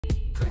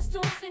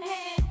Crystals in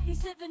hand,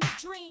 he's living a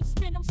dream.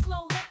 Spin them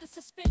slow, let the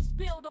suspense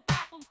build, or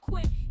pop them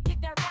quick.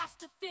 Get that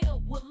roster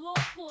filled. Will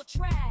Lord pull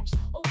trash?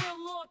 Or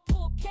will Lord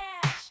pull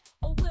cash?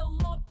 Or will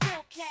Lord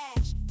pull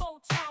cash?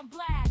 Photon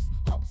blast,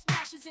 hope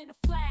smashes in a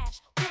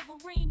flash.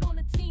 Wolverine on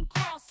the team,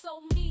 claw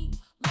so mean.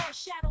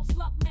 LordShaedow's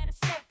luck, man, is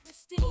so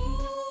pristine.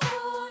 Ooh,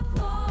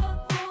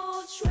 Lord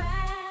pull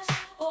trash,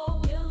 or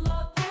will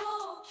Lord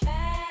pull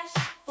cash?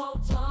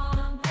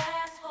 Photon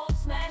blast, hope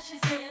smashes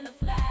in a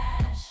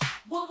flash.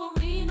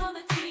 Wolverine on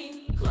the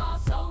team, claw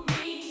so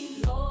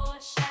mean.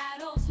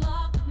 LordShaedow's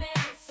luck, man,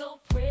 is so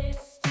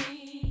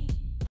pristine.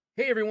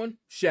 Hey everyone,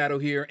 Shadow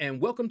here,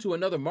 and welcome to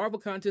another Marvel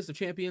Contest of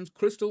Champions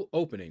Crystal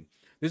opening.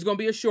 This is going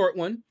to be a short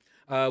one.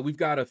 We've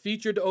got a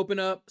feature to open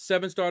up,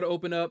 7-star to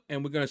open up,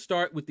 and we're going to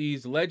start with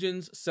these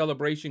Legends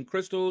Celebration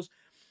Crystals.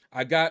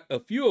 I got a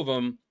few of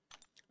them,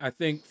 I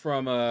think,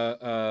 from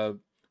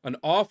an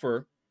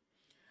offer.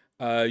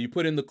 You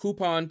put in the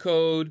coupon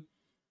code,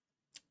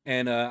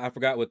 and I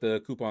forgot what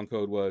the coupon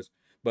code was.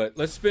 But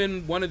let's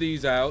spin one of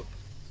these out.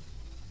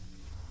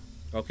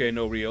 Okay,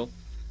 no real.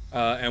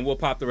 And we'll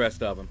pop the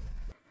rest of them.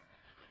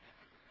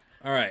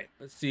 All right,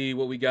 let's see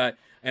what we got.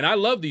 And I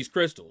love these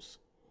crystals.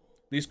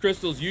 These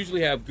crystals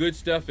usually have good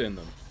stuff in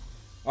them.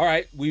 All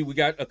right, we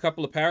got a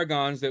couple of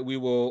paragons that we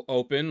will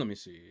open. Let me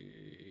see.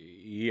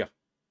 Yeah.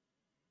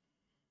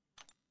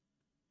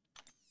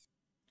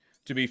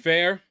 To be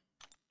fair,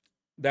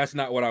 that's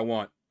not what I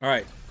want. All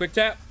right, quick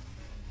tap.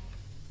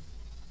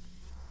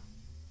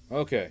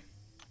 Okay.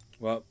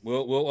 Well,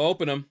 we'll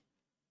open them.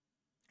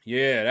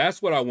 Yeah,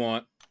 that's what I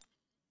want.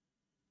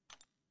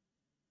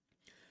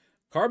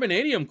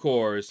 Carbonadium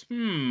cores.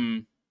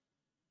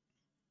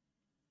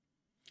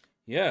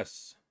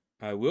 Yes,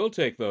 I will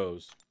take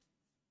those.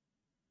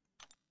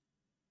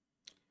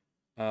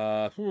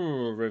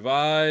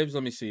 Revives.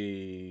 Let me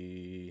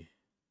see.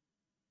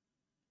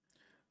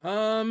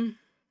 We're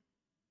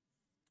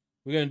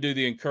gonna do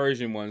the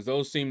incursion ones.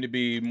 Those seem to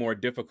be more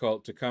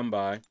difficult to come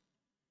by.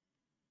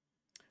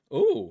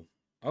 Ooh,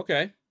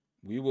 okay.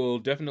 We will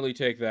definitely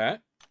take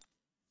that.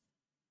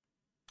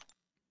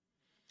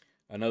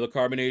 Another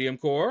carbonadium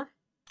core.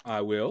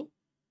 I will.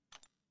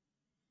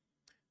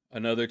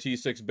 Another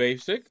T6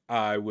 basic.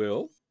 I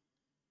will.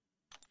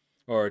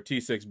 Or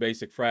T6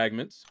 basic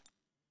fragments.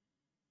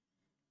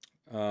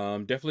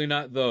 Definitely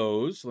not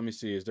those. Let me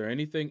see. Is there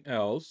anything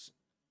else?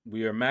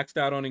 We are maxed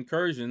out on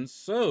incursions,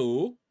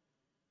 so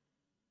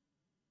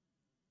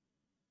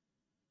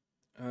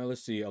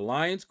let's see.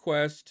 Alliance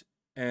Quest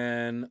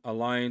and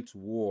Alliance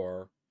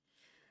War.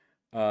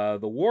 The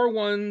War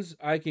ones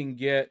I can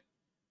get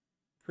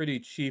pretty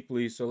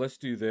cheaply, so let's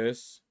do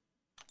this.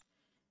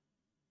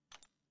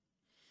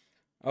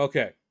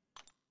 Okay.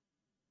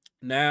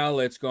 Now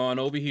let's go on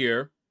over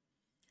here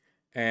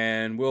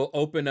and we'll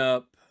open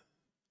up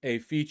a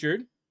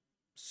featured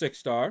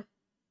 6-star.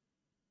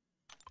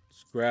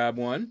 Let's grab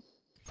one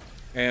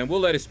and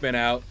we'll let it spin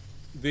out.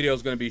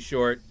 Video's going to be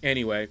short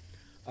anyway.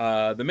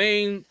 The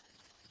main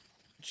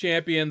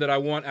champion that I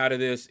want out of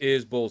this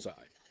is Bullseye.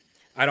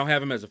 I don't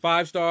have him as a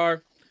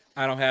 5-star.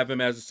 I don't have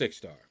him as a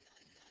 6-star.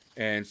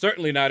 And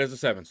certainly not as a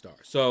 7-star.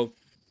 So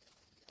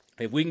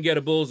if we can get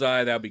a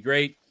Bullseye, that'll be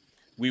great.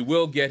 We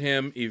will get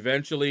him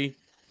eventually.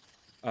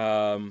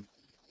 But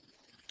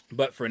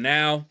for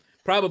now,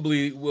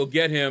 probably we'll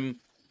get him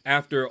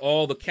after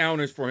all the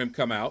counters for him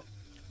come out.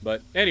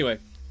 But anyway,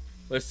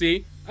 let's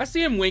see. I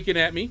see him winking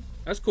at me.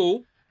 That's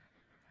cool.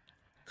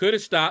 Could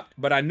have stopped,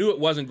 but I knew it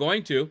wasn't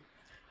going to.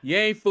 You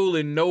ain't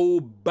fooling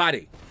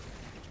nobody.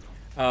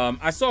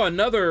 I saw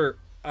another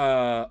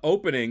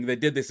opening that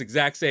did this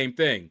exact same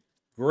thing.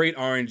 Great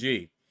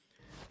RNG.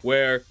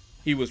 Where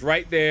he was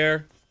right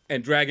there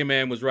and Dragon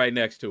Man was right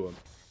next to him.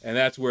 And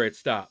that's where it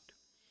stopped.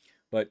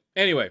 But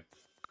anyway.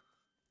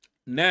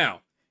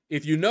 Now,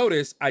 if you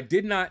notice, I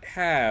did not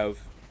have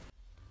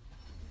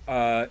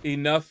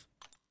enough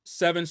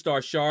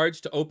 7-star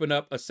shards to open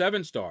up a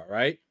 7-star,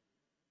 right?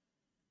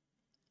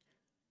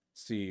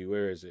 Let's see,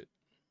 where is it?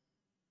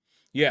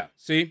 Yeah,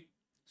 see?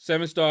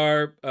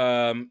 7-star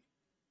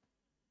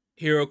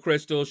Hero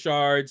Crystal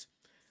shards.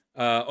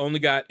 Only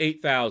got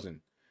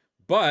 8,000.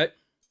 But,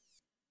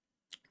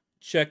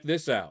 check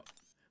this out.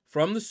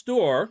 From the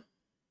store,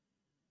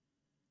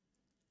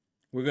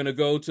 we're going to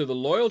go to the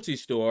loyalty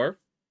store.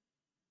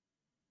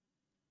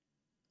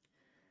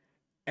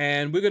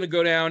 And we're going to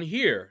go down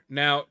here.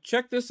 Now,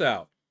 check this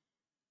out.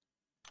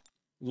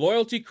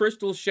 Loyalty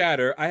Crystal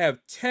Shatter. I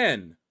have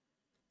 10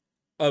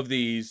 of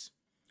these.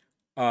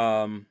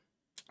 I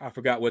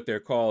forgot what they're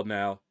called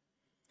now.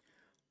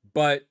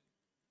 But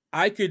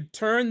I could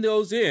turn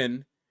those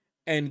in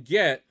and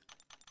get,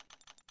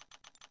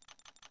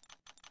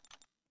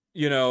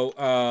 you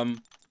know,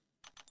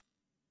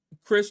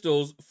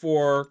 crystals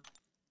for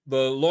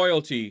the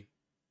loyalty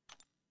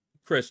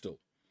crystal.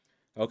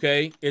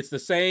 Okay? It's the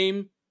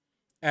same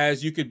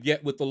as you could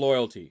get with the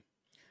loyalty.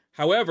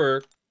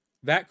 However,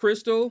 that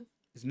crystal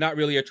is not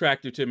really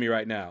attractive to me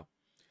right now.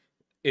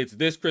 It's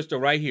this crystal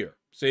right here.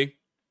 See?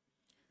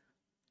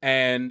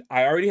 And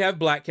I already have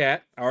Black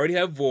Cat. I already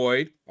have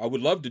Void. I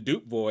would love to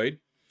dupe Void.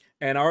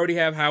 and I already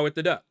have Howard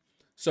the Duck.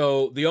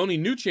 So the only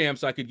new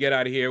champs I could get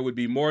out of here would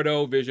be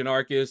Mordo, Vision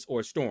Arcus,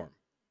 or Storm.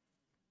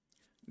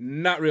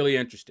 Not really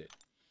interested.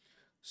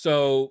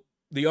 So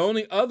the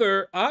only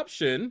other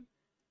option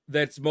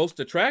that's most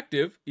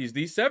attractive is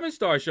these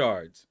 7-star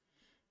shards.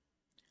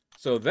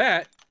 So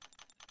that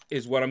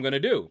is what I'm going to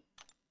do.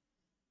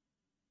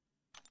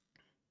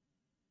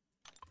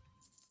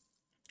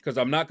 Because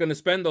I'm not going to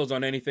spend those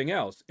on anything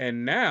else.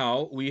 And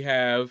now we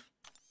have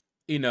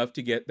enough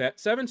to get that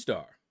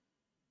 7-star.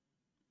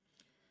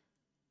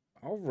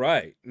 All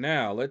right.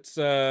 Now let's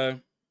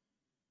grab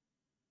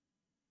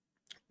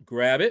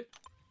it.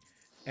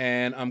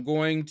 And I'm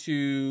going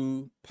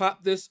to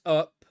pop this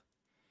up.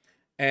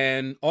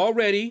 And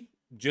already,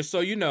 just so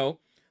you know,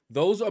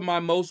 those are my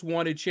most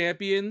wanted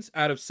champions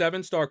out of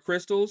 7-star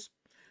crystals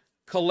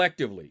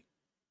collectively.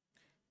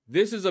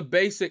 This is a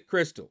basic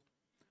crystal.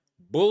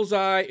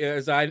 Bullseye,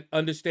 as I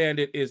understand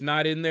it, is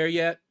not in there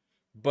yet.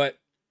 But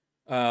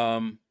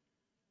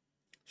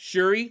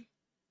Shuri,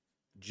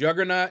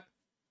 Juggernaut,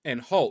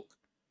 and Hulk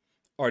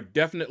are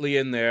definitely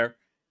in there.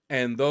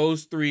 And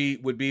those 3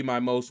 would be my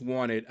most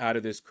wanted out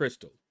of this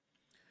crystal.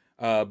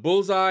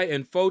 Bullseye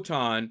and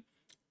Photon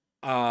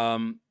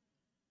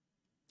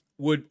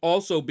would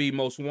also be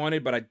most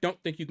wanted, but I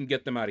don't think you can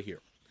get them out of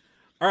here.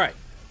 All right.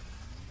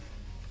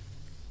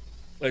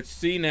 Let's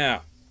see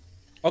now.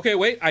 Okay,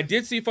 wait. I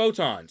did see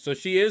Photon, so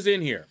she is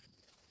in here.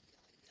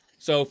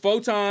 So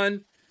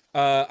Photon,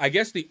 I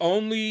guess the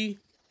only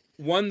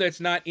one that's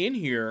not in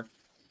here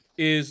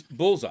is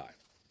Bullseye.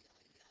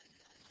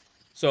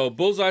 So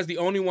Bullseye's the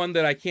only one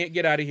that I can't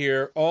get out of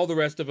here. All the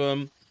rest of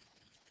them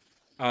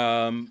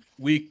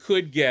we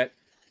could get,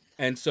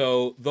 and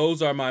so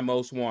those are my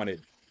most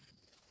wanted.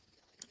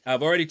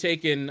 I've already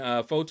taken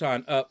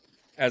Photon up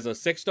as a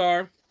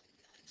 6-star.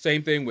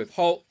 Same thing with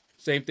Hulk.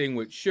 Same thing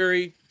with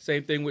Shuri.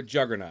 Same thing with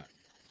Juggernaut.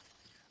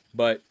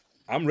 But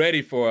I'm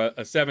ready for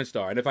a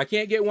 7-star. And if I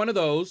can't get one of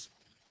those,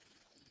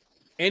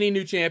 any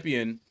new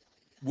champion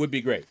would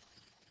be great.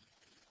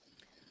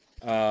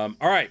 All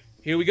right,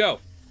 here we go.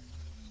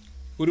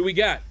 Who do we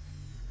got?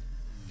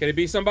 Can it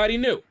be somebody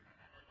new?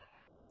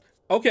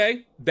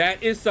 Okay,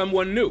 that is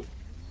someone new.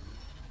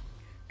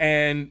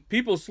 And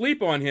people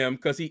sleep on him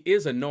because he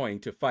is annoying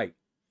to fight.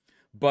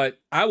 But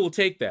I will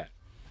take that.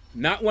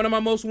 Not one of my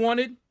most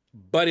wanted,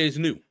 but is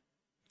new.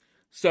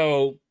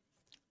 So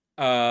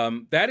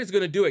that is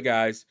going to do it,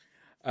 guys.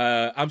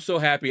 I'm so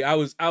happy. I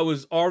was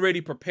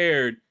already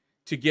prepared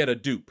to get a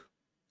dupe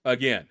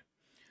again.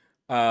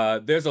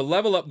 There's a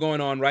level up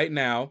going on right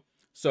now.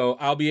 So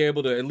I'll be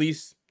able to at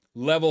least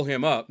level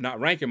him up, not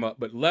rank him up,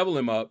 but level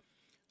him up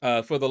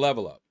for the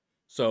level up.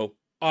 So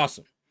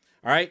awesome.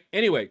 All right.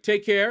 Anyway,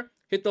 take care.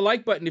 Hit the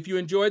like button if you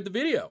enjoyed the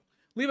video.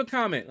 Leave a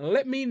comment and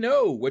let me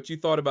know what you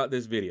thought about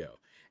this video.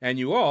 And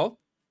you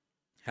all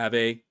have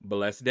a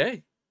blessed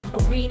day.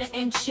 Arena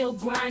and chill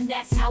grind,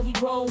 that's how we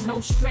roll. No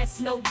stress,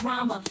 no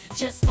drama,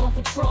 just on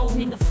patrol.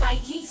 In the fight,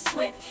 he's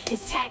swift,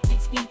 his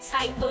tactics be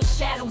tight.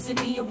 LordShaedow's in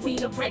the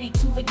arena, ready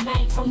to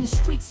ignite. From the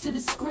streets to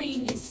the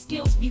screen, his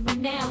skills be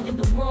renowned. In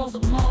the world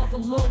of Marvel,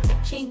 Lord the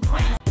King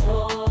crown.